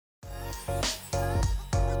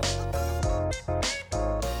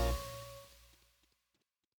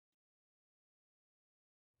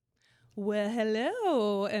Well,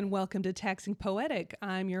 hello, and welcome to Taxing Poetic.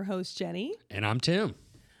 I'm your host, Jenny. And I'm Tim.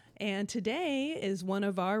 And today is one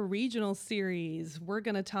of our regional series. We're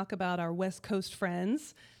going to talk about our West Coast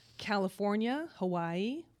friends, California,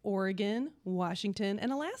 Hawaii, Oregon, Washington,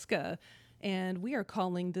 and Alaska. And we are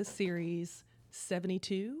calling this series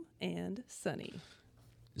 72 and Sunny.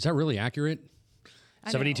 Is that really accurate?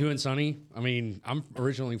 I 72 know. and sunny? I mean, I'm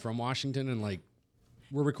originally from Washington, and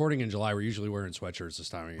we're recording in July. We're usually wearing sweatshirts this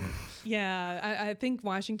time of year. Yeah, I think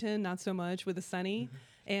Washington, not so much with the sunny.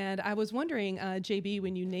 And I was wondering, JB,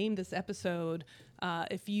 when you named this episode,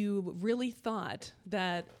 if you really thought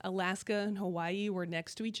that Alaska and Hawaii were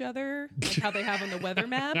next to each other, like how they have on the weather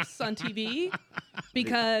maps on TV,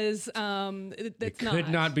 because It could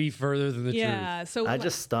not be further than the Yeah, so I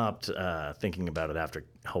just stopped thinking about it after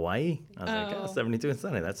Hawaii. I was like, 72 and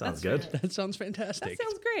sunny. That sounds good. fair. That sounds fantastic. That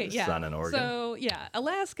sounds great. Yeah, Sun in Oregon. So yeah,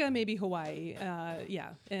 Alaska, maybe Hawaii. Yeah,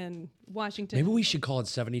 and Washington. Maybe we should call it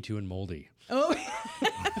 72 and moldy. Oh.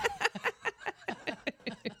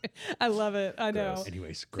 I love it. I know. Gross.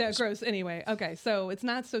 Anyways, Yeah, gross. gross. Anyway, okay, so it's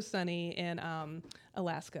not so sunny in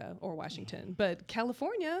Alaska or Washington, but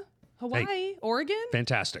California, Hawaii, Oregon,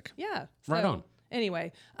 Fantastic. yeah, Right so, on.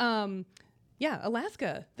 Anyway, yeah,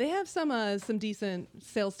 Alaska, they have some decent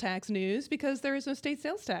sales tax news because there is no state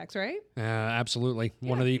sales tax, right? Absolutely.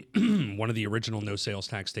 One of the one of the original no sales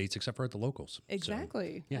tax states, except for at the locals. So,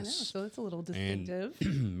 Exactly. I know. yes. So it's a little distinctive.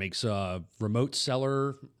 makes remote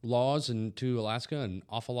seller laws into Alaska an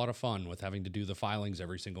awful lot of fun with having to do the filings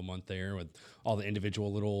every single month there with all the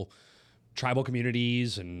individual little tribal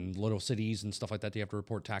communities and little cities and stuff like that you have to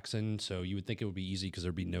report tax in. So you would think it would be easy because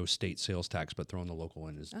there'd be no state sales tax, but throwing the local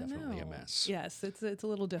in is I definitely a know. mess. Yes, it's a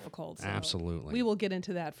little difficult. So Absolutely. we will get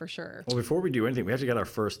into that for sure. Well, before we do anything, we actually got our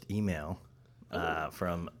first email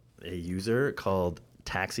from a user called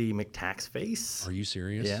Taxi McTaxface. Are you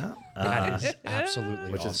serious? Yeah. That is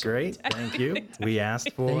absolutely Which is awesome. great. Thank you. We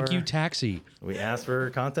asked for Thank you, Taxi. We asked for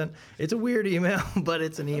content. It's a weird email, but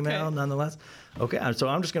it's an email Okay. nonetheless. Okay, so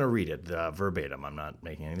I'm just going to read it verbatim. I'm not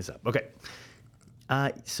making any of this up. Okay.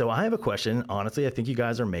 So I have a question. Honestly, I think you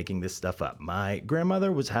guys are making this stuff up. My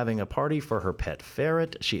grandmother was having a party for her pet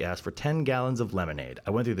ferret. She asked for 10 gallons of lemonade.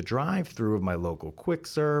 I went through the drive-through of my local quick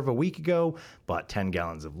serve a week ago, bought 10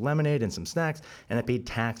 gallons of lemonade and some snacks, and I paid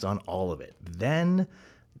tax on all of it. Then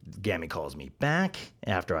Gammy calls me back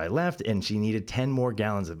after I left, and she needed 10 more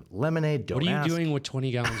gallons of lemonade. Don't What are you ask. doing with 20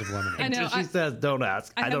 gallons of lemonade? I know. She says, don't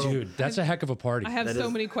ask. I don't know. Dude, that's a heck of a party. I have That so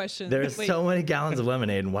is- many questions. There's Wait. so many gallons of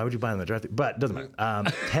lemonade, and why would you buy them in the drive-thru? But it doesn't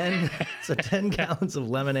matter. 10 gallons of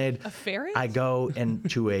lemonade. A ferret? I go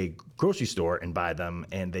into a grocery store and buy them,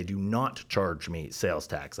 and they do not charge me sales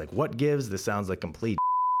tax. Like, what gives? This sounds like complete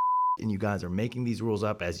and you guys are making these rules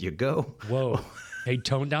up as you go. Whoa. Hey,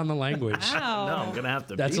 tone down the language. Wow. No, I'm gonna have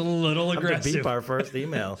to. That's beep. a little I'm gonna aggressive. beep our first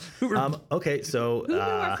email. Okay, so Who knew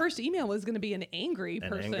our first email was going to be an angry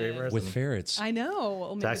person? angry person. With ferrets. I know.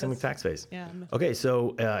 Well, maybe Taxing that's- McTaxface. Yeah. Okay,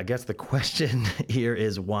 so I guess the question here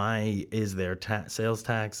is why is there sales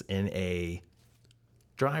tax in a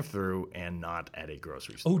drive-through and not at a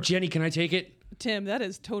grocery store? Oh, Jenny, can I take it? Tim, that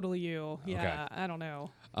is totally you. Yeah, I don't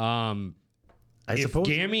know. I If suppose.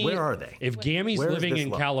 Gammy, Where are they? If Gammy's Where is living this in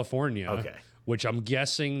law? California, Okay. which I'm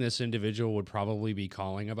guessing this individual would probably be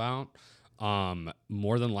calling about,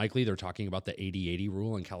 more than likely they're talking about the 80-80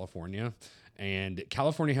 rule in California. And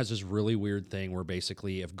California has this really weird thing where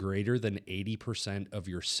basically if greater than 80% of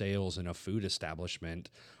your sales in a food establishment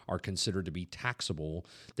are considered to be taxable,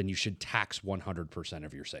 then you should tax 100%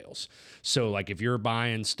 of your sales. So like if you're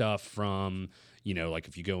buying stuff from, like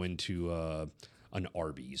if you go into an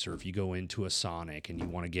Arby's or if you go into a Sonic and you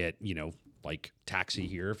want to get, like Taxi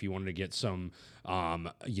here, if you wanted to get some,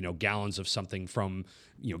 gallons of something from,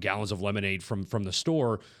 gallons of lemonade from the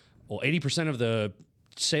store, well, 80% of the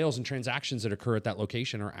sales and transactions that occur at that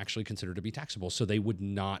location are actually considered to be taxable. So they would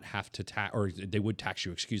not have to or they would tax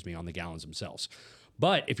you, on the gallons themselves.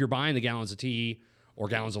 But if you're buying the gallons of tea or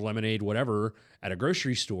gallons of lemonade, whatever, at a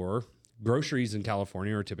grocery store, groceries in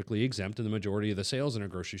California are typically exempt, and the majority of the sales in a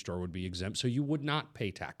grocery store would be exempt. So you would not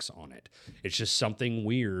pay tax on it. It's just something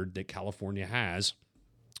weird that California has,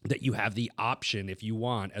 that you have the option, if you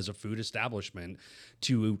want, as a food establishment,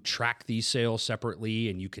 to track these sales separately,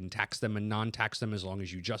 and you can tax them and non-tax them as long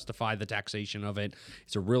as you justify the taxation of it.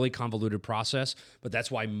 It's a really convoluted process, but that's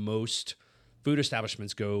why most food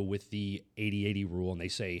establishments go with the 80-80 rule and they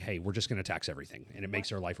say, hey, we're just going to tax everything. And it makes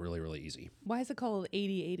their life really, really easy. Why is it called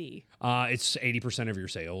 80-80? It's 80% of your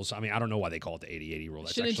sales. I mean, I don't know why they call it the 80-80 rule.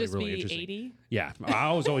 That's Should it actually just really be interesting. 80? Yeah.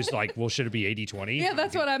 I was always like, well, should it be 80-20? Yeah,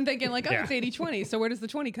 that's what I'm thinking. Like, oh, Yeah. it's 80-20. So where does the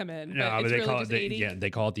 20 come in? No, but it's they really call just it 80? they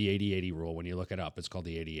call it the 80-80 rule. When you look it up, it's called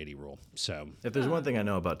the 80-80 rule. So, If there's one thing I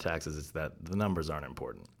know about taxes, it's that the numbers aren't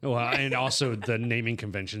important. well, and also the naming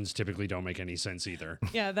conventions typically don't make any sense either.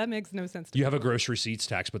 Yeah, that makes no sense to You me. have a gross receipts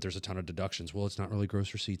tax, but there's a ton of deductions. Well, it's not really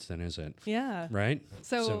gross receipts then, is it? Yeah. Right?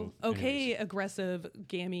 So, okay, anyways. aggressive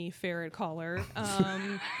gammy ferret caller.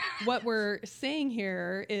 What we're saying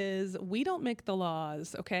here is we don't make the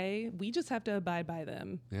laws, okay? We just have to abide by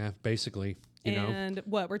them. Yeah, basically, you know. And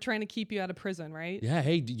what? We're trying to keep you out of prison, right? Yeah,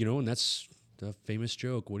 hey, and that's the famous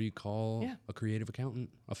joke. What do you call Yeah. a creative accountant?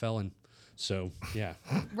 A felon. So, yeah.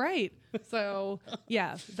 Right. So,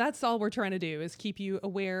 yeah, that's all we're trying to do is keep you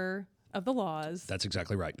aware of the laws. That's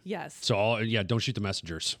exactly right. Yes. So, don't shoot the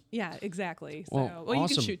messengers. Yeah, exactly. So, Well, you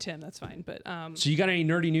awesome. can shoot Tim. That's fine. But So, you got any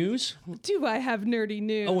nerdy news? do I have nerdy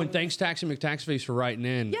news? Oh, and thanks, Taxi McTaxface, for writing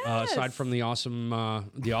in. Yes. Aside from the awesome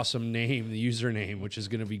name, the username, which is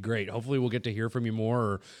going to be great. Hopefully, we'll get to hear from you more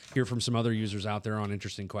or hear from some other users out there on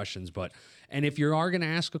interesting questions. And if you are going to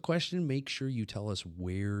ask a question, make sure you tell us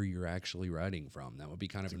where you're actually writing from. That would be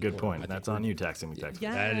kind of Good important. point. I think That's on you, taxing me.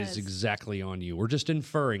 Yeah. That Yes. is exactly on you. We're just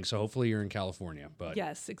inferring, so hopefully you're in California, but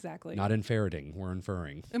Yes, exactly. not inferring. We're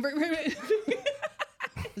inferring.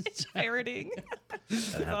 Parroting.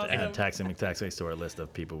 Add taxing McTaxface to our list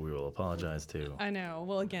of people we will apologize to. I know.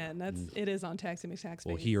 Well, again, it is on Taxi McTaxface.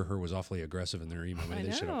 Well, he or her was awfully aggressive in their email. Maybe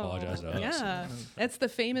they should apologize to us. Yeah, that's the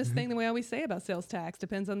famous thing that we always say about sales tax.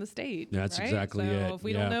 Depends on the state. That's right? exactly so it. if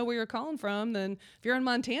we Yeah. don't know where you're calling from, then if you're in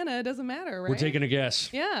Montana, it doesn't matter, right? We're taking a guess.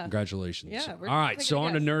 Yeah. Congratulations. Yeah, we're All right. taking So a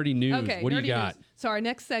on to guess. nerdy news. Okay, What do you nerdy got? news. So our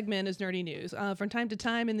next segment is nerdy news. From time to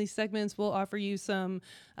time in these segments, we'll offer you some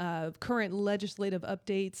current legislative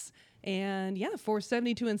updates. And yeah, for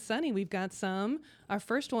 72 and sunny, we've got some. Our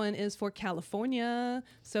first one is for California.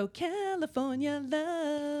 So California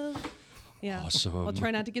love. Yeah. Awesome. I'll try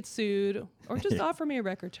not to get sued or just offer me a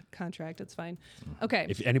record contract. It's fine. Okay.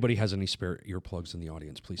 If anybody has any spare earplugs in the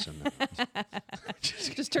audience, please send them.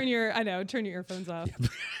 Just turn your earphones off.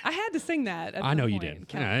 I had to sing that. At I one know you point.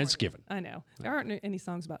 did. Yeah, it's California. given. I know. There aren't any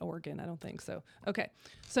songs about Oregon. I don't think so. Okay.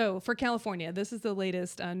 So for California, this is the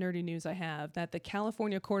latest nerdy news I have that the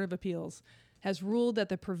California Court of Appeals has ruled that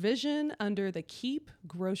the provision under the Keep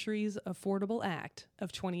Groceries Affordable Act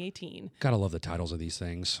of 2018. Gotta love the titles of these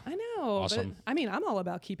things. I know. Awesome. But, I mean, I'm all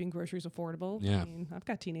about keeping groceries affordable. Yeah. I mean, I've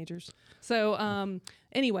got teenagers. So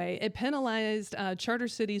anyway, it penalized charter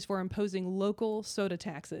cities for imposing local soda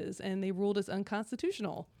taxes, and they ruled as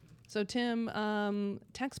unconstitutional. So Tim,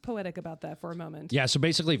 text poetic about that for a moment. Yeah, so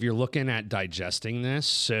basically, if you're looking at digesting this,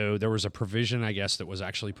 so there was a provision, I guess, that was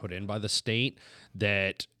actually put in by the state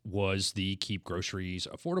that was the Keep Groceries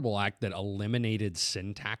Affordable Act that eliminated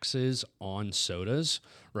sin taxes on sodas,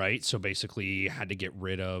 right? So basically, had to get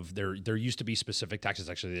rid of there used to be specific taxes.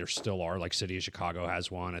 Actually, there still are. Like City of Chicago has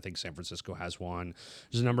one. I think San Francisco has one.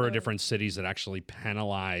 There's a number of different cities that actually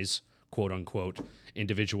penalize, quote unquote,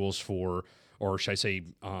 individuals for, or should I say,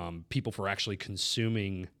 people for actually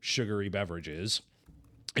consuming sugary beverages.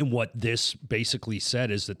 And what this basically said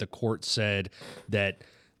is that the court said that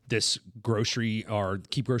this Keep Groceries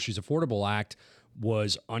Affordable Act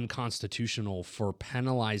was unconstitutional for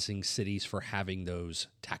penalizing cities for having those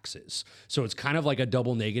taxes. So it's kind of like a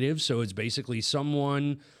double negative. So it's basically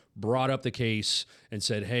someone brought up the case and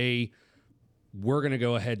said, hey, we're going to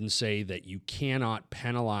go ahead and say that you cannot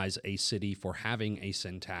penalize a city for having a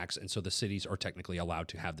sin tax. And so the cities are technically allowed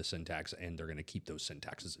to have the sin tax, and they're going to keep those sin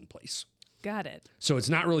taxes in place. Got it. So it's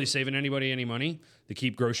not really saving anybody any money. The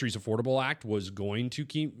Keep Groceries Affordable Act was going to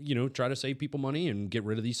try to save people money and get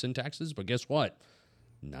rid of these sin taxes. But guess what?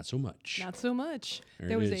 Not so much. Not so much.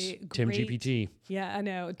 There was it is. a Tim great, GPT. Yeah, I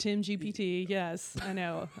know. Tim GPT. Yes, I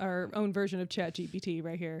know. Our own version of Chat GPT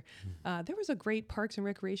right here. There was a great Parks and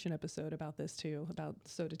Recreation episode about this too, about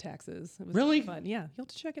soda taxes. It was Really? fun. Yeah, you'll have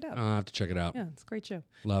to check it out. I'll have to check it out. Yeah, it's a great show.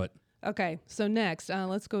 Love it. Okay, so next,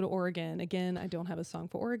 let's go to Oregon. Again, I don't have a song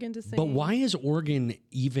for Oregon to sing. But why is Oregon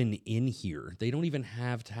even in here? They don't even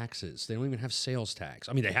have taxes. They don't even have sales tax.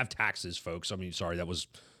 I mean, they have taxes, folks. I mean, sorry, that was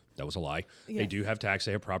a lie. They Yes. do have tax.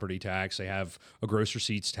 They have property tax. They have a gross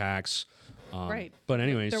receipts tax. Right. But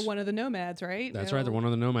anyways, They're one of the nomads, right? that's right. They're one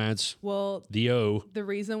of the nomads. Well, The O. the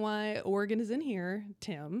reason why Oregon is in here,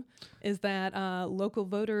 Tim, is that local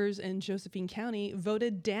voters in Josephine County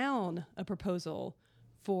voted down a proposal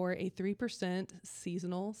for a 3%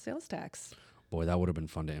 seasonal sales tax. Boy, that would have been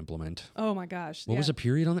fun to implement. Oh my gosh. What yeah. was the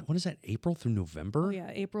period on that? What is that? April through November? Oh, yeah,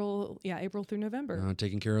 April through November.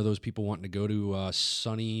 Taking care of those people wanting to go to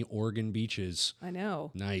sunny Oregon beaches. I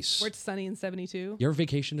know. Nice. Where it's sunny in 72. You ever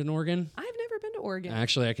vacationed in Oregon? I've never been to Oregon.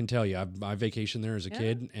 Actually, I can tell you, I vacationed there as a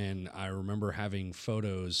kid, and I remember having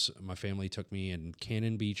photos. My family took me in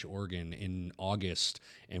Cannon Beach, Oregon in August,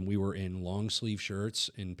 and we were in long sleeve shirts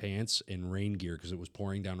and pants and rain gear because it was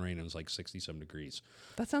pouring down rain. It was like 60-some degrees.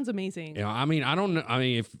 That sounds amazing. You know, I mean, I don't know. I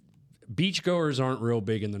mean, if beachgoers aren't real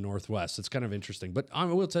big in the Northwest, it's kind of interesting. But I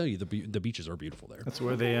will tell you, the beaches are beautiful there. That's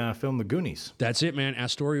where they filmed the Goonies. That's it, man.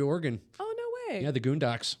 Astoria, Oregon. Oh, no way. Yeah, the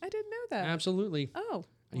Goondocks. I didn't know that. Absolutely. Oh.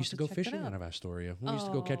 I used to go fishing out of Astoria. We used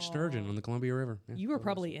to go catch sturgeon on the Columbia River. Yeah. You were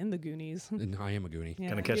probably in the Goonies. And I am a Goonie. Yeah,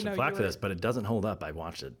 Gonna catch you some know, flack you for were- this, but it doesn't hold up. I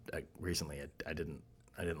watched it recently. I didn't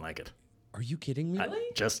like it. Are you kidding me?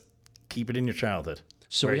 Just keep it in your childhood.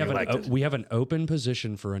 So where we have you liked it. we have an open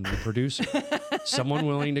position for a new producer. Someone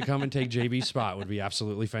willing to come and take JB's spot would be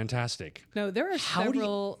absolutely fantastic. No, there are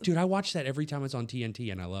several. Dude, I watch that every time it's on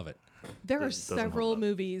TNT, and I love it. There are Doesn't several hold up.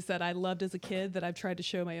 movies that I loved as a kid that I've tried to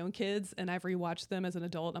show my own kids, and I've rewatched them as an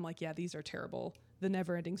adult. I'm like, yeah, these are terrible. The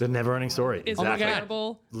Never-Ending The Story never-ending story. is Exactly.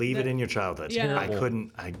 terrible. Leave it in your childhood. Yeah. I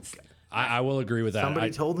couldn't. I will agree with that.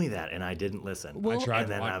 Somebody told me that, and I didn't listen. Well- I tried.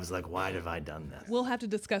 and then I was like, why have I done this? We'll have to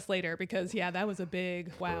discuss later because that was a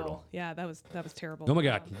big wow. Brutal. Yeah, that was terrible. Oh my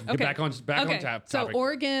God! Get Okay. back on Okay, topic. So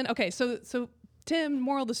Oregon. Okay, so Tim,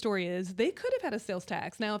 moral of the story is they could have had a sales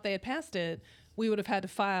tax. Now, if they had passed it, we would have had to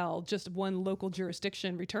file just one local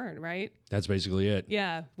jurisdiction return, right? That's basically it.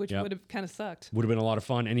 Yeah, which Yep. would have kind of sucked. Would have been a lot of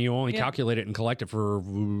fun, and you only Yeah. calculate it and collect it for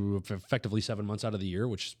effectively 7 months out of the year,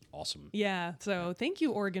 which is awesome. Yeah. So thank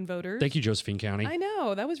you, Oregon voters. Thank you, Josephine County. I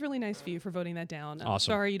know that was really nice of you for voting that down. I'm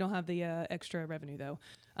Awesome. sorry you don't have the extra revenue though.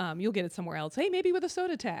 You'll get it somewhere else. Hey, maybe with a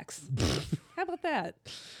soda tax. How about that?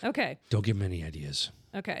 Okay. Don't give me any ideas.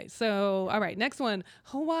 Okay. So, all right. Next one,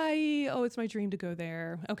 Hawaii. Oh, it's my dream to go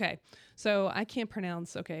there. Okay. So I can't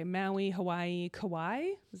pronounce. Okay, Maui, Hawaii, Kauai.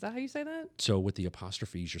 Is that how you say that? So with the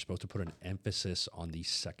apostrophes, you're supposed to put an emphasis on the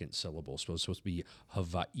second syllable. So it's supposed to be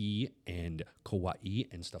Hawaii and Kauai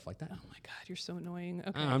and stuff like that. Oh my God, you're so annoying.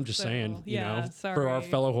 Okay. I'm just so, saying, you yeah, know, sorry. for our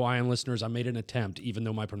fellow Hawaiian listeners, I made an attempt, even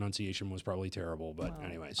though my pronunciation was probably terrible. But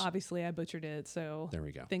anyways, Obviously, I butchered it. So there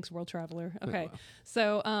we go. Thanks, World Traveler. Okay.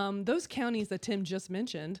 So those counties that Tim just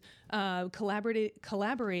mentioned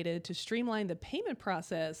collaborated to streamline the payment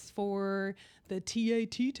process for the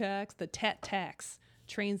TAT tax, the TAT tax,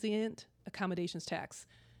 transient accommodations tax.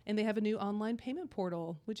 And they have a new online payment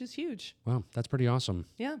portal, which is huge. Wow, that's pretty awesome.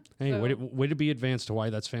 Yeah. Hey, so- way to be advanced, Hawaii.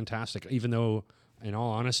 That's fantastic. Even though, in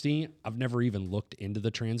all honesty, I've never even looked into the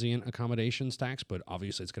transient accommodations tax, but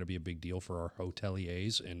obviously it's going to be a big deal for our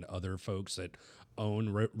hoteliers and other folks that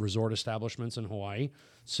own resort establishments in Hawaii.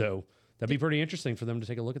 So that'd be pretty interesting for them to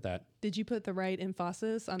take a look at that. Did you put the right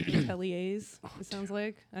emphasis on hoteliers? It sounds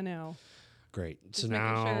like. I know. Great. So making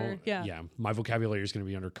now, sure, yeah. my vocabulary is going to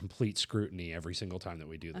be under complete scrutiny every single time that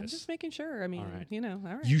we do I'm this. just making sure. I mean, right.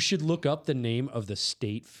 all right. You should look up the name of the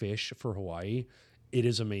state fish for Hawaii. It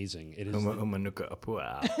is amazing. It is Umanuka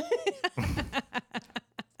Apua.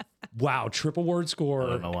 wow, triple word I score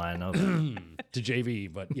don't know why I know that. to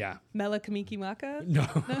JV, but yeah, Mela Kamiki Maka? no,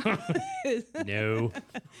 no,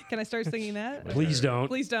 Can I start singing that? please don't.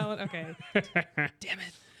 Please don't. Okay. Damn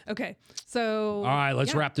it. Okay. So. All right,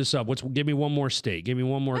 let's wrap this up. Give me one more state. Give me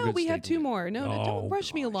one more. No, good we state have to two win. more. No, Oh, don't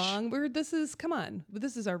rush me gosh. along. Come on.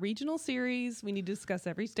 This is our regional series. We need to discuss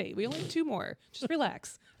every state. We only have two more. Just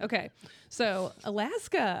relax. Okay. So,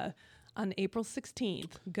 Alaska. On April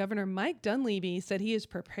 16th, Governor Mike Dunleavy said he is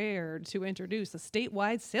prepared to introduce a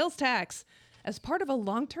statewide sales tax as part of a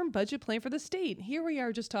long-term budget plan for the state. Here we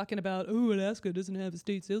are just talking about, oh, Alaska doesn't have a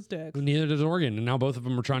state sales tax. Neither does Oregon, and now both of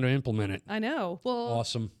them are trying to implement it. I know. Well,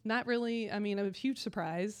 Awesome. not really. I mean, a huge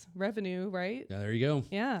surprise. Revenue, right? Yeah, there you go.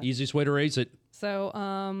 Yeah. Easiest way to raise it.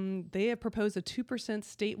 So they have proposed a 2%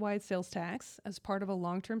 statewide sales tax as part of a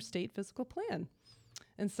long-term state fiscal plan.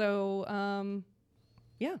 And so,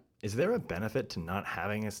 yeah. Is there a benefit to not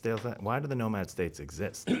having a sales tax? Why do the nomad states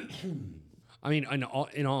exist? I mean, in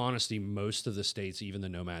all honesty, most of the states, even the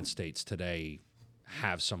nomad states today,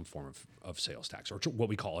 have some form of sales tax, or what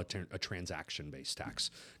we call a transaction-based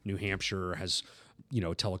tax. New Hampshire has,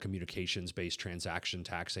 telecommunications-based transaction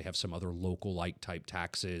tax. They have some other local-like type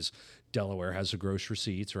taxes. Delaware has the gross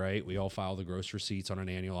receipts, right? We all file the gross receipts on an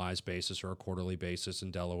annualized basis or a quarterly basis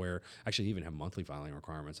in Delaware. Actually, they even have monthly filing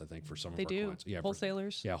requirements, I think, for some They of our do. clients. Yeah,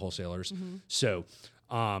 Wholesalers. wholesalers. So,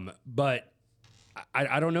 but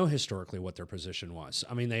I don't know historically what their position was.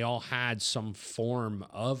 I mean, they all had some form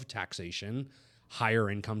of taxation. higher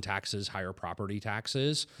income taxes, higher property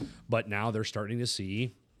taxes. But now they're starting to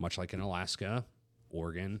see, much like in Alaska,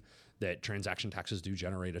 Oregon, that transaction taxes do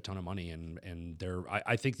generate a ton of money. And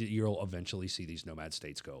I think that you'll eventually see these nomad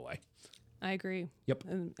states go away. I agree. Yep.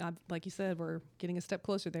 And like you said, we're getting a step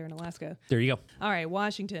closer there in Alaska. There you go. All right,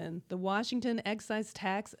 Washington. The Washington Excise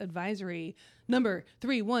Tax Advisory number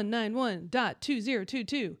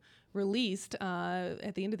 3191.2022, released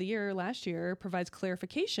at the end of the year last year, provides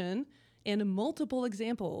clarification and multiple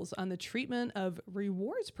examples on the treatment of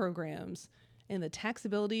rewards programs and the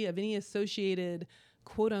taxability of any associated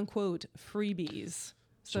quote-unquote freebies.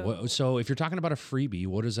 So if you're talking about a freebie,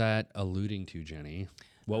 what is that alluding to, Jenny?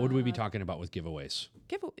 What would we be talking about with giveaways?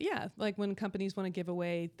 Yeah, like when companies want to give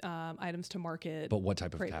away items to market. But what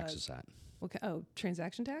type of tax is that?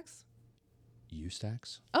 Transaction tax? Use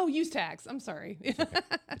tax? Oh, use tax. I'm sorry.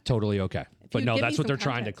 Totally okay. But no, that's what they're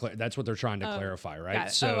trying to clarify, right? Got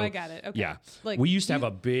it. So I got it. Okay. Yeah. We used to have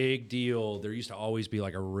a big deal. There used to always be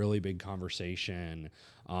like a really big conversation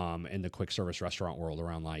in the quick service restaurant world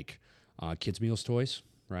around like kids meals toys.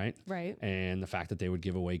 Right. And the fact that they would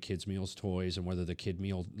give away kids meals toys, and whether the kid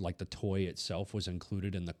meal, like the toy itself, was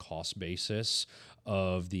included in the cost basis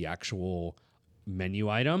of the actual menu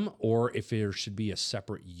item, or if there should be a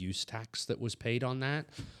separate use tax that was paid on that.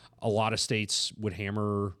 A lot of states would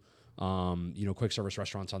hammer quick service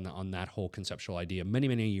restaurants on that whole conceptual idea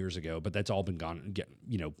many years ago, but that's all been gone.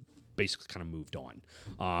 Basically kind of moved on.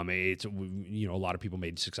 A lot of people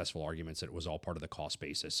made successful arguments that it was all part of the cost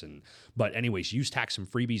basis. But anyways, use tax and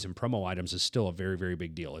freebies and promo items is still a very, very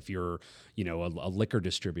big deal. If you're, a liquor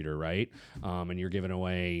distributor, right? And you're giving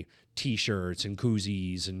away T-shirts and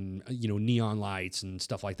koozies and, neon lights and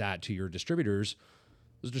stuff like that to your distributors,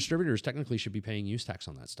 those distributors technically should be paying use tax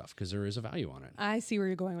on that stuff because there is a value on it. I see where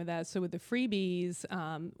you're going with that. So with the freebies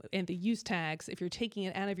and the use tax, if you're taking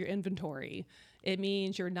it out of your inventory, it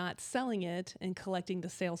means you're not selling it and collecting the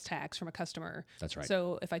sales tax from a customer. That's right.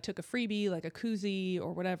 So if I took a freebie like a koozie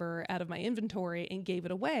or whatever out of my inventory and gave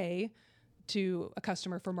it away to a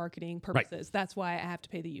customer for marketing purposes, that's why I have to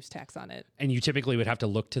pay the use tax on it. And you typically would have to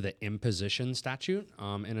look to the imposition statute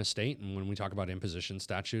in a state. And when we talk about imposition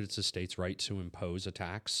statute, it's a state's right to impose a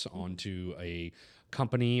tax onto a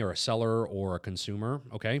company or a seller or a consumer.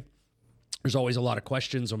 Okay. There's always a lot of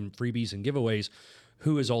questions on freebies and giveaways.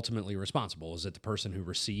 Who is ultimately responsible? Is it the person who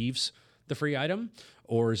receives the free item,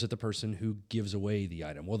 or is it the person who gives away the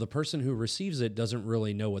item? Well, the person who receives it doesn't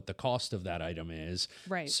really know what the cost of that item is.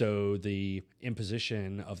 Right. So the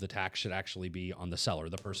imposition of the tax should actually be on the seller,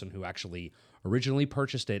 the person who actually originally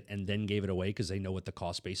purchased it and then gave it away, because they know what the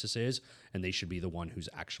cost basis is, and they should be the one who's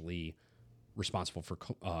actually responsible for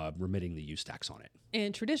remitting the use tax on it.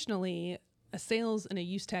 And traditionally, a sales and a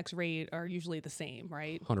use tax rate are usually the same,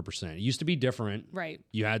 right? 100%. It used to be different. Right.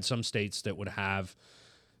 You had some states that would have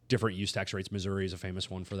different use tax rates. Missouri is a famous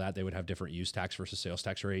one for that. They would have different use tax versus sales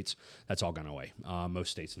tax rates. That's all gone away.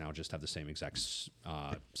 Most states now just have the same exact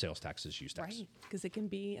sales tax as use tax. Right, because it can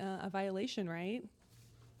be a violation, right?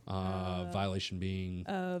 Violation being?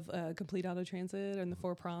 Of complete auto transit and the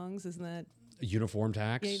 4 prongs, isn't that? Uniform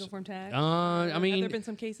tax? Yeah, uniform tax. I mean, have there been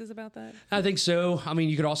some cases about that? I think so. I mean,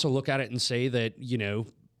 you could also look at it and say that,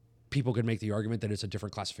 people could make the argument that it's a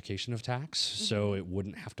different classification of tax, so it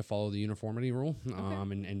wouldn't have to follow the uniformity rule,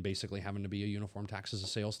 and basically having to be a uniform tax as a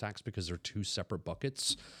sales tax because they're two separate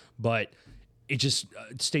buckets. But it just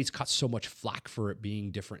states cut so much flack for it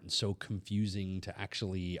being different and so confusing to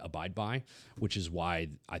actually abide by, which is why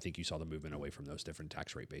I think you saw the movement away from those different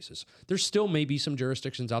tax rate bases. There's still maybe some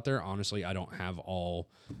jurisdictions out there. Honestly, I don't have all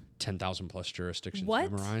 10,000 plus jurisdictions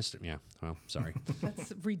memorized. Yeah, well, sorry.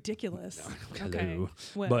 That's ridiculous. Okay.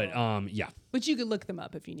 Well, but yeah. But you could look them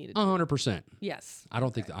up if you needed to. 100%. Yes. I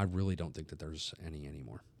don't think I really don't think that there's any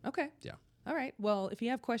anymore. Okay. Yeah. All right. Well, if you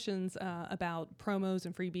have questions about promos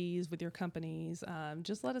and freebies with your companies,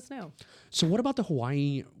 just let us know. So what about the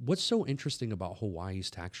Hawaii? What's so interesting about Hawaii's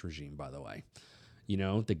tax regime, by the way?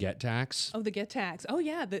 The get tax. Oh, the get tax. Oh,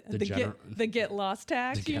 yeah. The get lost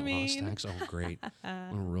tax, the get lost tax. Oh, great.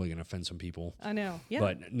 I'm really going to offend some people. I know. Yeah.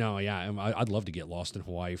 But no, yeah. I'd love to get lost in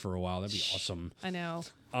Hawaii for a while. That'd be awesome. I know.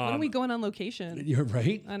 When are we going on location? You're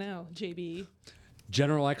right. I know. JB.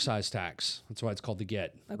 General excise tax. That's why it's called the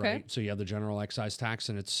get. Okay. Right? So you have the general excise tax,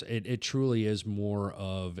 and it truly is more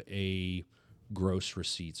of a gross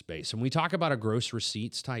receipts based. And we talk about a gross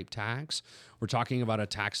receipts type tax, we're talking about a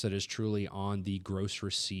tax that is truly on the gross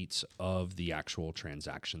receipts of the actual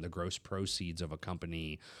transaction, the gross proceeds of a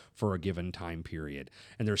company for a given time period.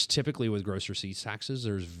 And there's typically with gross receipts taxes,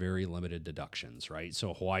 there's very limited deductions, right?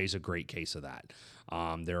 So Hawaii is a great case of that.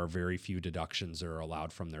 There are very few deductions that are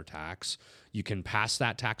allowed from their tax. You can pass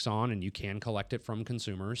that tax on and you can collect it from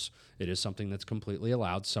consumers. It is something that's completely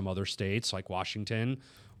allowed. Some other states like Washington's,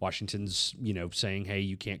 saying, hey,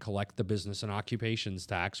 you can't collect the business and occupations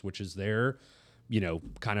tax, which is their,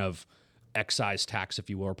 kind of excise tax, if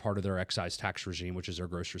you will, or part of their excise tax regime, which is their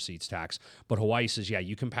gross receipts tax. But Hawaii says, yeah,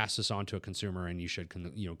 you can pass this on to a consumer and you should,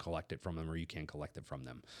 collect it from them, or you can collect it from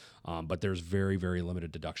them. But there's very, very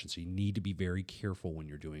limited deductions. So you need to be very careful when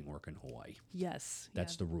you're doing work in Hawaii. Yes.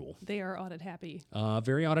 That's the rule. They are audit happy.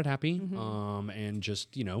 Very audit happy. And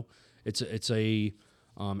just, it's a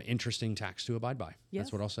interesting tax to abide by. Yes.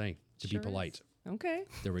 That's what I'll say, to Sure be polite. is. Okay.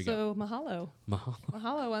 There we go. So mahalo.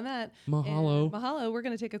 Mahalo on that. Mahalo. And mahalo. We're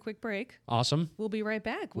going to take a quick break. Awesome. We'll be right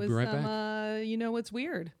back We'll with be right some, back. You know what's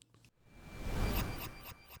weird.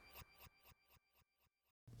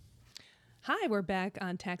 Hi, we're back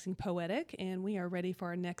on Taxing Poetic, and we are ready for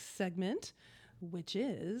our next segment, which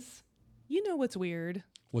is, you know what's weird.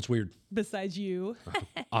 What's weird? Besides you.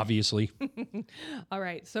 Obviously. All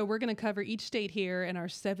right. So we're going to cover each state here in our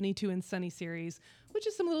 72 and Sunny series, which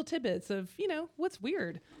is some little tidbits of, what's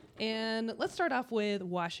weird. And let's start off with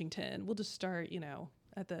Washington. We'll just start,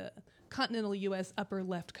 at the continental U.S. upper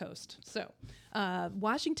left coast. So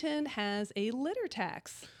Washington has a litter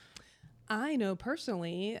tax. I know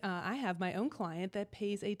personally, I have my own client that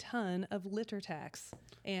pays a ton of litter tax.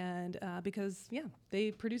 And because,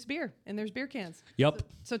 they produce beer and there's beer cans. Yep.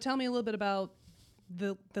 So tell me a little bit about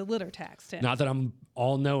the litter tax, Tim. Not that I'm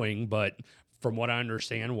all knowing, but from what I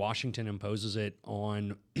understand, Washington imposes it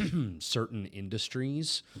on certain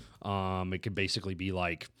industries. It could basically be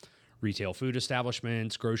like retail food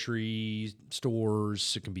establishments, grocery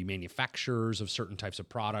stores. It can be manufacturers of certain types of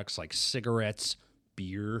products like cigarettes,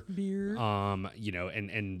 beer.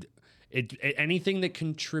 And anything that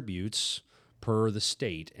contributes per the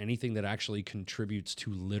state, anything that actually contributes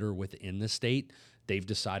to litter within the state, they've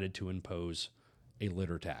decided to impose a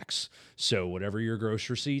litter tax. So whatever your gross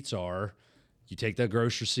receipts are, you take the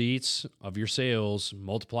gross receipts of your sales,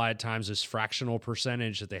 multiply it times this fractional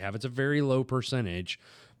percentage that they have. It's a very low percentage,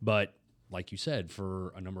 but like you said,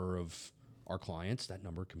 for a number of our clients, that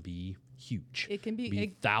number can be huge. It can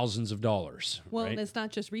be thousands of dollars. Well, right? And it's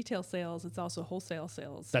not just retail sales, it's also wholesale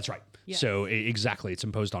sales. That's right. Yes. So exactly, it's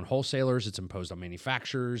imposed on wholesalers, it's imposed on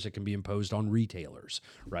manufacturers, it can be imposed on retailers,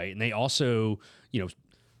 right? And they also,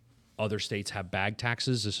 other states have bag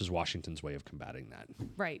taxes. This is Washington's way of combating that.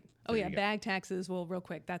 Right. There you go. Bag taxes. Well, real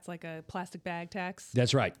quick, that's like a plastic bag tax.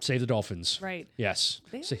 That's right. Save the dolphins. Right. Yes.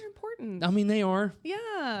 They are important. I mean, they are.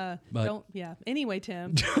 Yeah. But Anyway,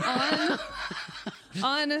 Tim.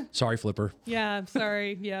 on Sorry, Flipper. Yeah,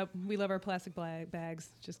 sorry. Yeah, we love our plastic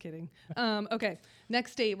bags. Just kidding. Okay,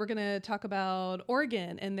 next state, we're going to talk about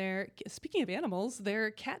Oregon and speaking of animals,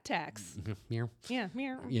 their cat tax. Meow. Yeah,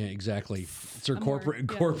 meow. Yeah, exactly. It's their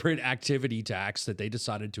corporate activity tax that they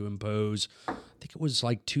decided to impose. I think it was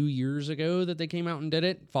like 2 years ago that they came out and did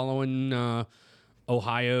it, following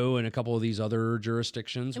Ohio and a couple of these other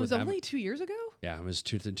jurisdictions. It was only 2 years ago? Yeah, it was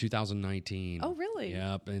 2019. Oh, really?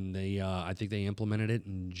 Yep, and they I think they implemented it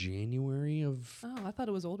in January of... Oh, I thought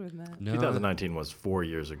it was older than that. No. 2019 was 4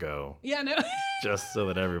 years ago. Yeah, no. Just so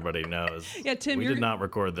that everybody knows. Yeah, Tim, we did not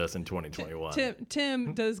record this in 2021.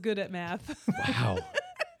 Tim does good at math. Wow.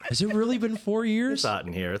 Has it really been 4 years? It's hot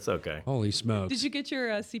in here. It's okay. Holy smokes. Did you get your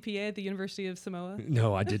CPA at the University of Samoa?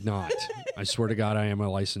 No, I did not. I swear to God, I am a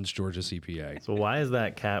licensed Georgia CPA. So why is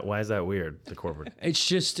that weird, the corporate?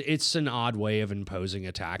 It's an odd way of imposing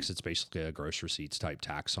a tax. It's basically a gross receipts type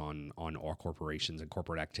tax on all corporations and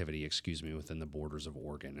corporate activity, within the borders of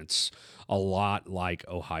Oregon. It's a lot like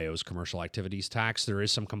Ohio's commercial activities tax. There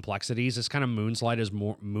is some complexities. This kind of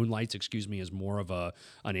moonlights, as more of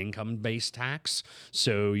an income-based tax.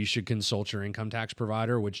 So you should consult your income tax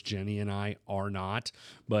provider, which Jenny and I are not,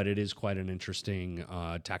 but it is quite an interesting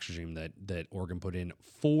tax regime that Oregon put in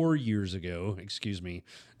 4 years ago.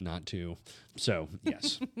 Not 2. So,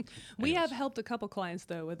 yes. We have helped a couple clients,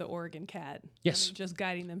 though, with the Oregon CAT. Yes. Just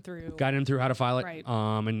guiding them through. Guide them through how to file it. Right.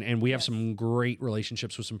 And we have some great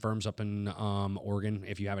relationships with some firms up in Oregon.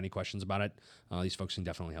 If you have any questions about it, these folks can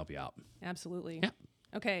definitely help you out. Absolutely. Yeah.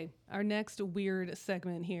 Okay, our next weird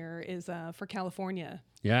segment here is for California.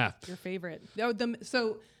 Yeah. Your favorite.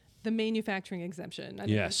 So The manufacturing exemption. I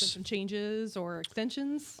think Yes. there's been some changes or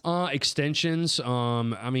extensions. Extensions.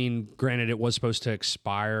 I mean, granted, it was supposed to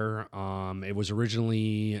expire. It was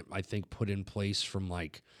originally, I think, put in place from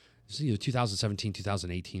like it's either 2017,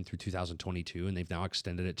 2018 through 2022, and they've now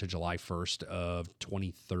extended it to July 1st of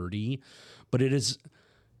 2030. But it is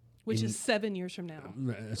Which is 7 years from now.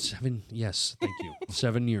 7. Yes, thank you.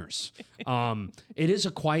 7 years. It is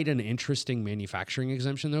quite an interesting manufacturing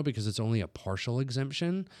exemption though, because it's only a partial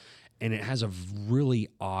exemption, and it has a really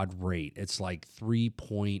odd rate. It's like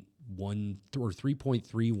 3.1 or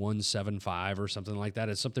 3.3175 or something like that.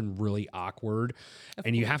 It's something really awkward,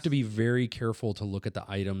 and you have to be very careful to look at the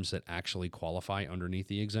items that actually qualify underneath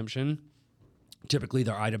the exemption. Typically,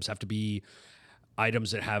 their items have to be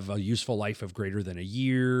items that have a useful life of greater than a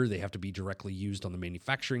year. They have to be directly used on the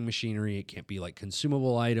manufacturing machinery. It can't be like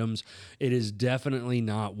consumable items. It is definitely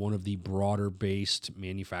not one of the broader based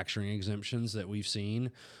manufacturing exemptions that we've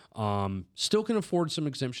seen. Still can afford some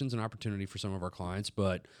exemptions and opportunity for some of our clients,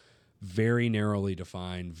 but very narrowly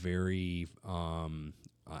defined, very,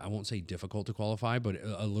 I won't say difficult to qualify, but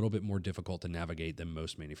a little bit more difficult to navigate than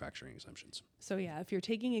most manufacturing exemptions. So yeah, if you're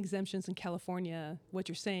taking exemptions in California, what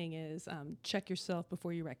you're saying is check yourself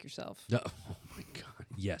before you wreck yourself. Oh my God.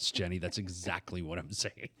 Yes, Jenny, that's exactly what I'm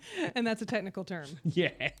saying. And that's a technical term.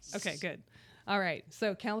 Yes. Okay, good. All right.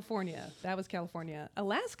 So California, that was California.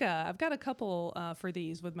 Alaska, I've got a couple for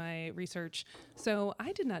these with my research. So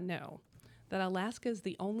I did not know that Alaska is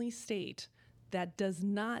the only state that does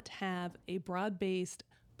not have a broad-based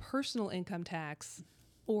personal income tax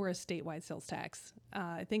or a statewide sales tax.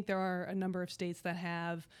 I think there are a number of states that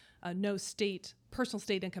have no personal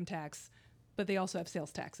state income tax, but they also have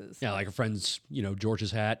sales taxes. Yeah, like our friends,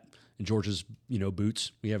 George's hat and George's,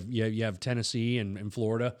 boots. You have Tennessee and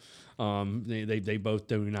Florida. They both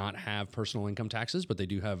do not have personal income taxes, but they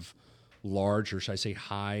do have large, or should I say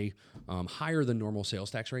higher than normal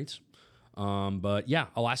sales tax rates. But yeah,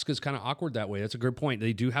 Alaska's kind of awkward that way. That's a good point.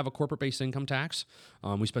 They do have a corporate-based income tax.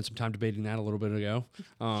 We spent some time debating that a little bit ago,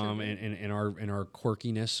 in our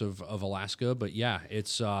quirkiness of Alaska. But yeah,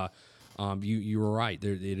 it's you were right.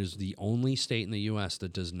 It is the only state in the U.S.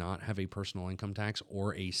 that does not have a personal income tax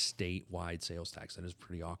or a statewide sales tax. That is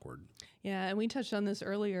pretty awkward. Yeah, and we touched on this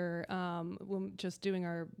earlier when just doing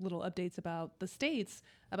our little updates about the states,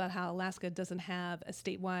 about how Alaska doesn't have a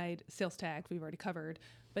statewide sales tax. We've already covered,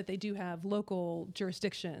 but they do have local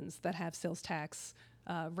jurisdictions that have sales tax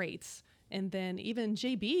rates. And then even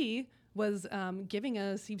JB was giving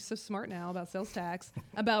us, he's so smart now about sales tax,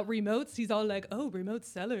 about remotes. He's all like, oh, remote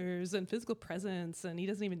sellers and physical presence, and he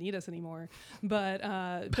doesn't even need us anymore. But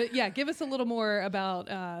yeah, give us a little more about,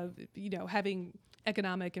 having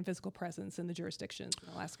economic and physical presence in the jurisdictions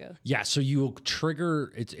in Alaska. Yeah, so you'll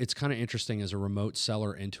trigger, it's kind of interesting, as a remote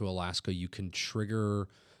seller into Alaska, you can trigger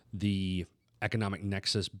the economic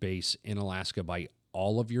nexus base in Alaska by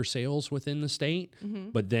all of your sales within the state,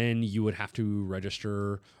 but then you would have to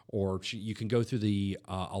register, or you can go through the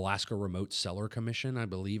Alaska Remote Seller Commission, I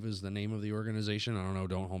believe is the name of the organization. I don't know,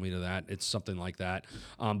 don't hold me to that. It's something like that.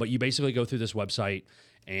 But you basically go through this website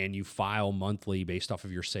and you file monthly based off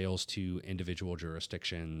of your sales to individual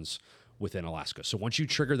jurisdictions within Alaska. So once you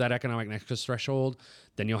trigger that economic nexus threshold,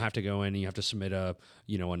 then you'll have to go in and you have to submit an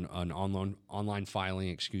online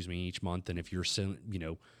filing, each month. And if you're selling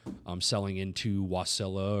into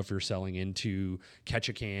Wasilla, if you're selling into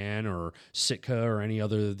Ketchikan or Sitka or any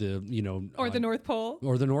other or the North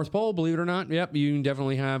Pole, believe it or not, yep, you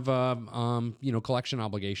definitely have collection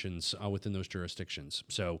obligations within those jurisdictions.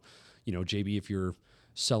 So JB, if you're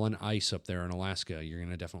selling ice up there in Alaska, you're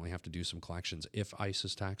going to definitely have to do some collections if ice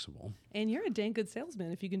is taxable. And you're a dang good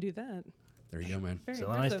salesman if you can do that. There you go, man.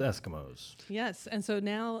 Selling ice to Eskimos. Yes. And so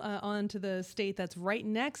now on to the state that's right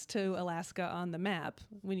next to Alaska on the map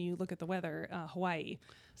when you look at the weather, Hawaii.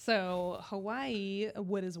 So Hawaii,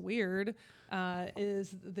 what is weird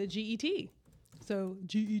is the GET. So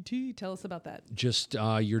GET, tell us about that. Just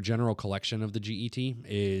your general collection of the GET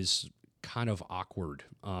is kind of awkward.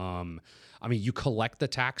 You collect the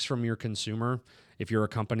tax from your consumer. If you're a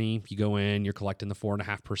company, you go in, you're collecting the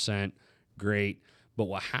 4.5%, great. But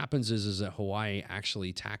what happens is that Hawaii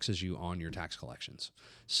actually taxes you on your tax collections.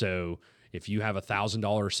 So if you have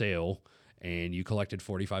 $1,000 sale and you collected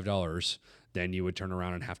 $45, then you would turn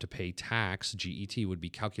around and have to pay tax. GET would be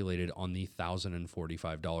calculated on the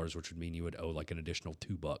 $1,045, which would mean you would owe like an additional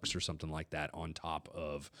 $2 or something like that on top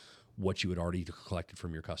of what you had already collected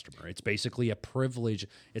from your customer. It's basically a privilege.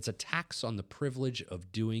 It's a tax on the privilege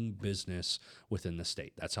of doing business within the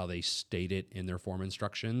state. That's how they state it in their form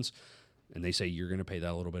instructions. and they say you're going to pay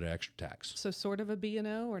that little bit of extra tax. So sort of a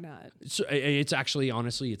B&O or not? So it's actually,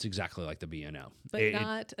 honestly, it's exactly like the B&O. But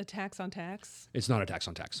not a tax on tax? It's not a tax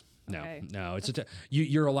on tax. No, Okay. no. It's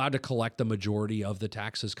you're allowed to collect the majority of the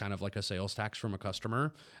taxes, kind of like a sales tax from a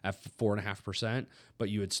customer at 4.5%, but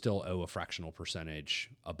you would still owe a fractional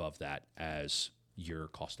percentage above that as your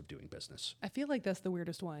cost of doing business. I feel like that's the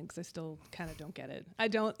weirdest one because I still kind of don't get it. I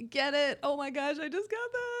don't get it. Oh my gosh, I just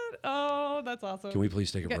got that. Oh, that's awesome. Can we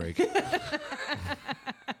please take a break?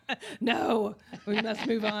 No, we must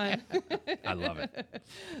move on. I love it.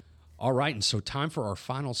 All right, and so time for our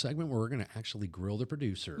final segment where we're going to actually grill the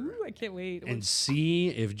producer. Ooh, I can't wait. And see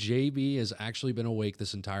if JB has actually been awake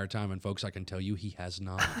this entire time. And folks, I can tell you he has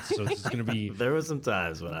not. So this is going to be There were some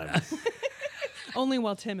times when I was, Only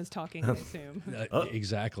while Tim is talking, I assume.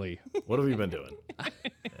 exactly. what have you been doing?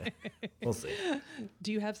 We'll see.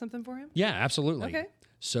 Do you have something for him? Yeah, absolutely. Okay.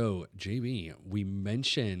 So, JB, we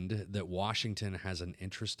mentioned that Washington has an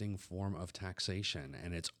interesting form of taxation,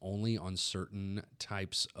 and it's only on certain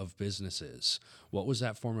types of businesses. What was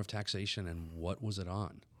that form of taxation, and what was it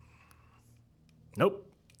on? Nope.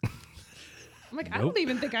 I'm like, I don't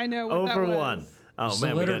even think I know what Oh that for was. one. Oh It's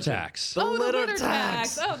man, the we litter got you. tax. The Oh, the litter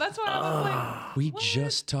tax. Oh, that's why I was like, We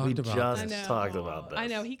just talked We about just that. talked about this. I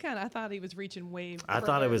know. I thought he was reaching way I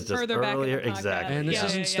thought it was just further back in the earlier. podcast. Exactly. And this Yeah,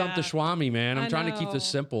 isn't yeah, Stump the yeah. Schwami, man. I'm I trying to keep this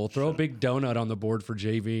know. simple. Throw a big donut on the board for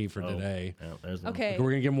JB for Oh, today. yeah, there's one. Okay.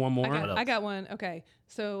 We're going to give him one more? I got one. Okay.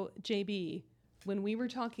 So, JB, when we were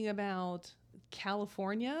talking about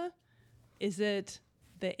California, is it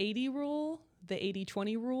the 80 rule, the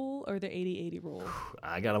 80-20 rule, or the 80-80 rule?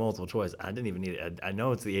 I got a multiple choice. I didn't even need it. I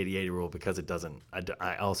know it's the 80-80 rule because it doesn't.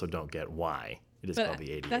 I also don't get why it is called But the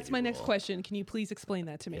 80-80 that's my next rule. question. Can you please explain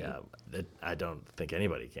that to me? Yeah, I don't think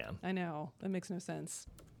anybody can. I know. That makes no sense.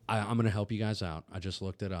 I'm going to help you guys out. I just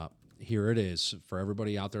looked it up. Here it is for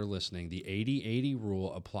everybody out there listening. The 80-80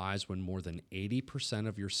 rule applies when more than 80%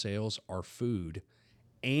 of your sales are food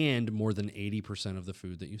and more than 80% of the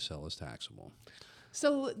food that you sell is taxable.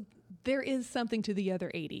 So there is something to the other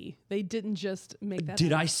 80. They didn't just make that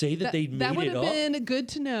Did up. I say that they That made would it have up? been good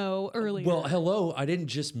to know earlier. Well, hello. I didn't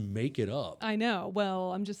just make it up. I know.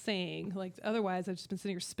 Well, I'm just saying. Like, otherwise, I've just been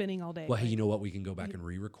sitting here spinning all day. Well, hey, you know what? We can go back and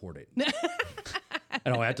re-record it. I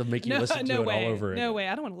don't have to make you listen to no it way. all over again. No way.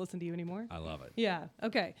 I don't want to listen to you anymore. I love it. Yeah.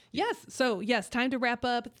 Okay. Yes. So, yes, time to wrap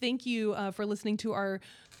up. Thank you for listening to our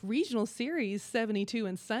regional series, 72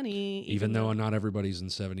 and Sunny. Even though not everybody's in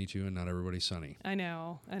 72 and not everybody's sunny. I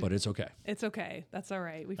know. But it's okay. It's okay. That's all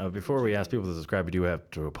right. Before we ask people to subscribe, we do have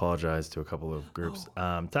to apologize to a couple of groups.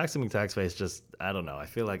 Taxing McTaxface, just I don't know. I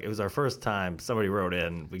feel like it was our first time somebody wrote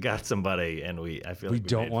in. We got somebody, and I feel like we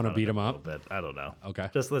don't made wanna fun of beat them them a up? little bit. I don't know. Okay.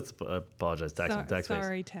 Just let's apologize, Taxing McTaxface.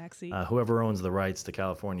 Sorry, Taxi. Whoever owns the rights to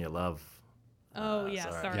California love. oh, yeah.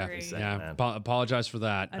 sorry. Sorry. Yeah. Yeah. man. Apologize for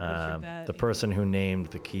that. I butchered that. The person who named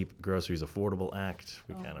the Keep Groceries Affordable Act,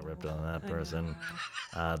 we kind of ripped on that person.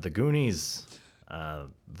 The Goonies,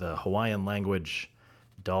 the Hawaiian language,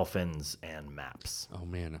 dolphins, and maps. Oh,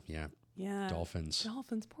 man. Yeah. Yeah. Dolphins.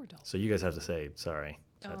 Dolphins. Poor dolphins. So you guys have to say sorry.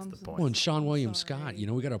 That's the point. Well, and Sean William sorry. Scott, you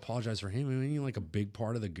know, we got to apologize for him. I mean, like a big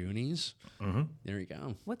part of the Goonies. Mm-hmm. There you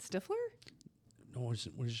go. What, Stifler? No,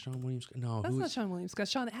 what is Sean William Scott? No, That's who not is Sean Williams. Scott.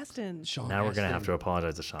 Sean Astin. Sean? Now we're gonna have Astin. to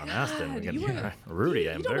apologize to Sean Astin. We're God, gonna, you are- Rudy,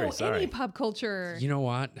 You I'm don't very know sorry. any pop culture. You know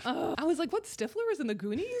what? I was like, what, Stifler was in the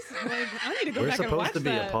Goonies? Like, I need to go We're back and supposed watch to be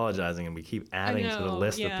that. apologizing, and we keep adding to the know,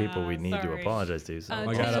 list of people we yeah, need to sorry. apologize to. So Oh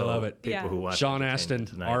my God, I also love it. People Yeah. who watch Sean Entertainment Astin,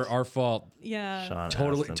 Tonight. our fault. Yeah. Sean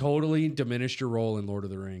Totally, Astin. totally diminished your role in Lord of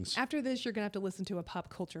the Rings. After this, you're going to have to listen to a pop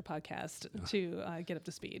culture podcast to get up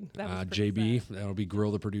to speed. That was pretty JB, sad. that'll be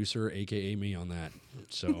Grill the producer, aka me on that.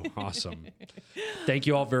 So awesome. Thank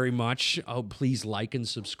you all very much. Oh, please like and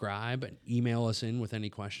subscribe and email us in with any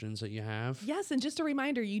questions that you have. Yes, and just a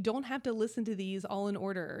reminder, you don't have to listen to these all in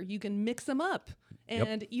order. You can mix them up.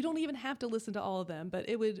 And you don't even have to listen to all of them, but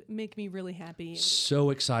it would make me really happy.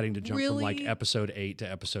 So exciting to jump from like Really? episode 8 to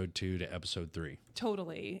episode 2 to episode 3.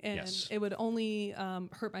 Totally. And Yes. it would only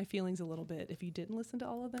hurt my feelings a little bit if you didn't listen to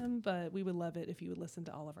all of them, but we would love it if you would listen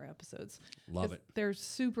to all of our episodes. Love 'Cause it. They're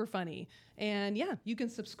super funny. And yeah, you can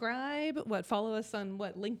subscribe. Follow us on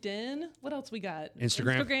LinkedIn? What else we got?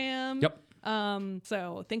 Instagram. Instagram. Yep.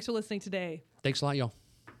 So thanks for listening today. Thanks a lot, y'all.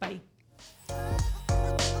 Bye.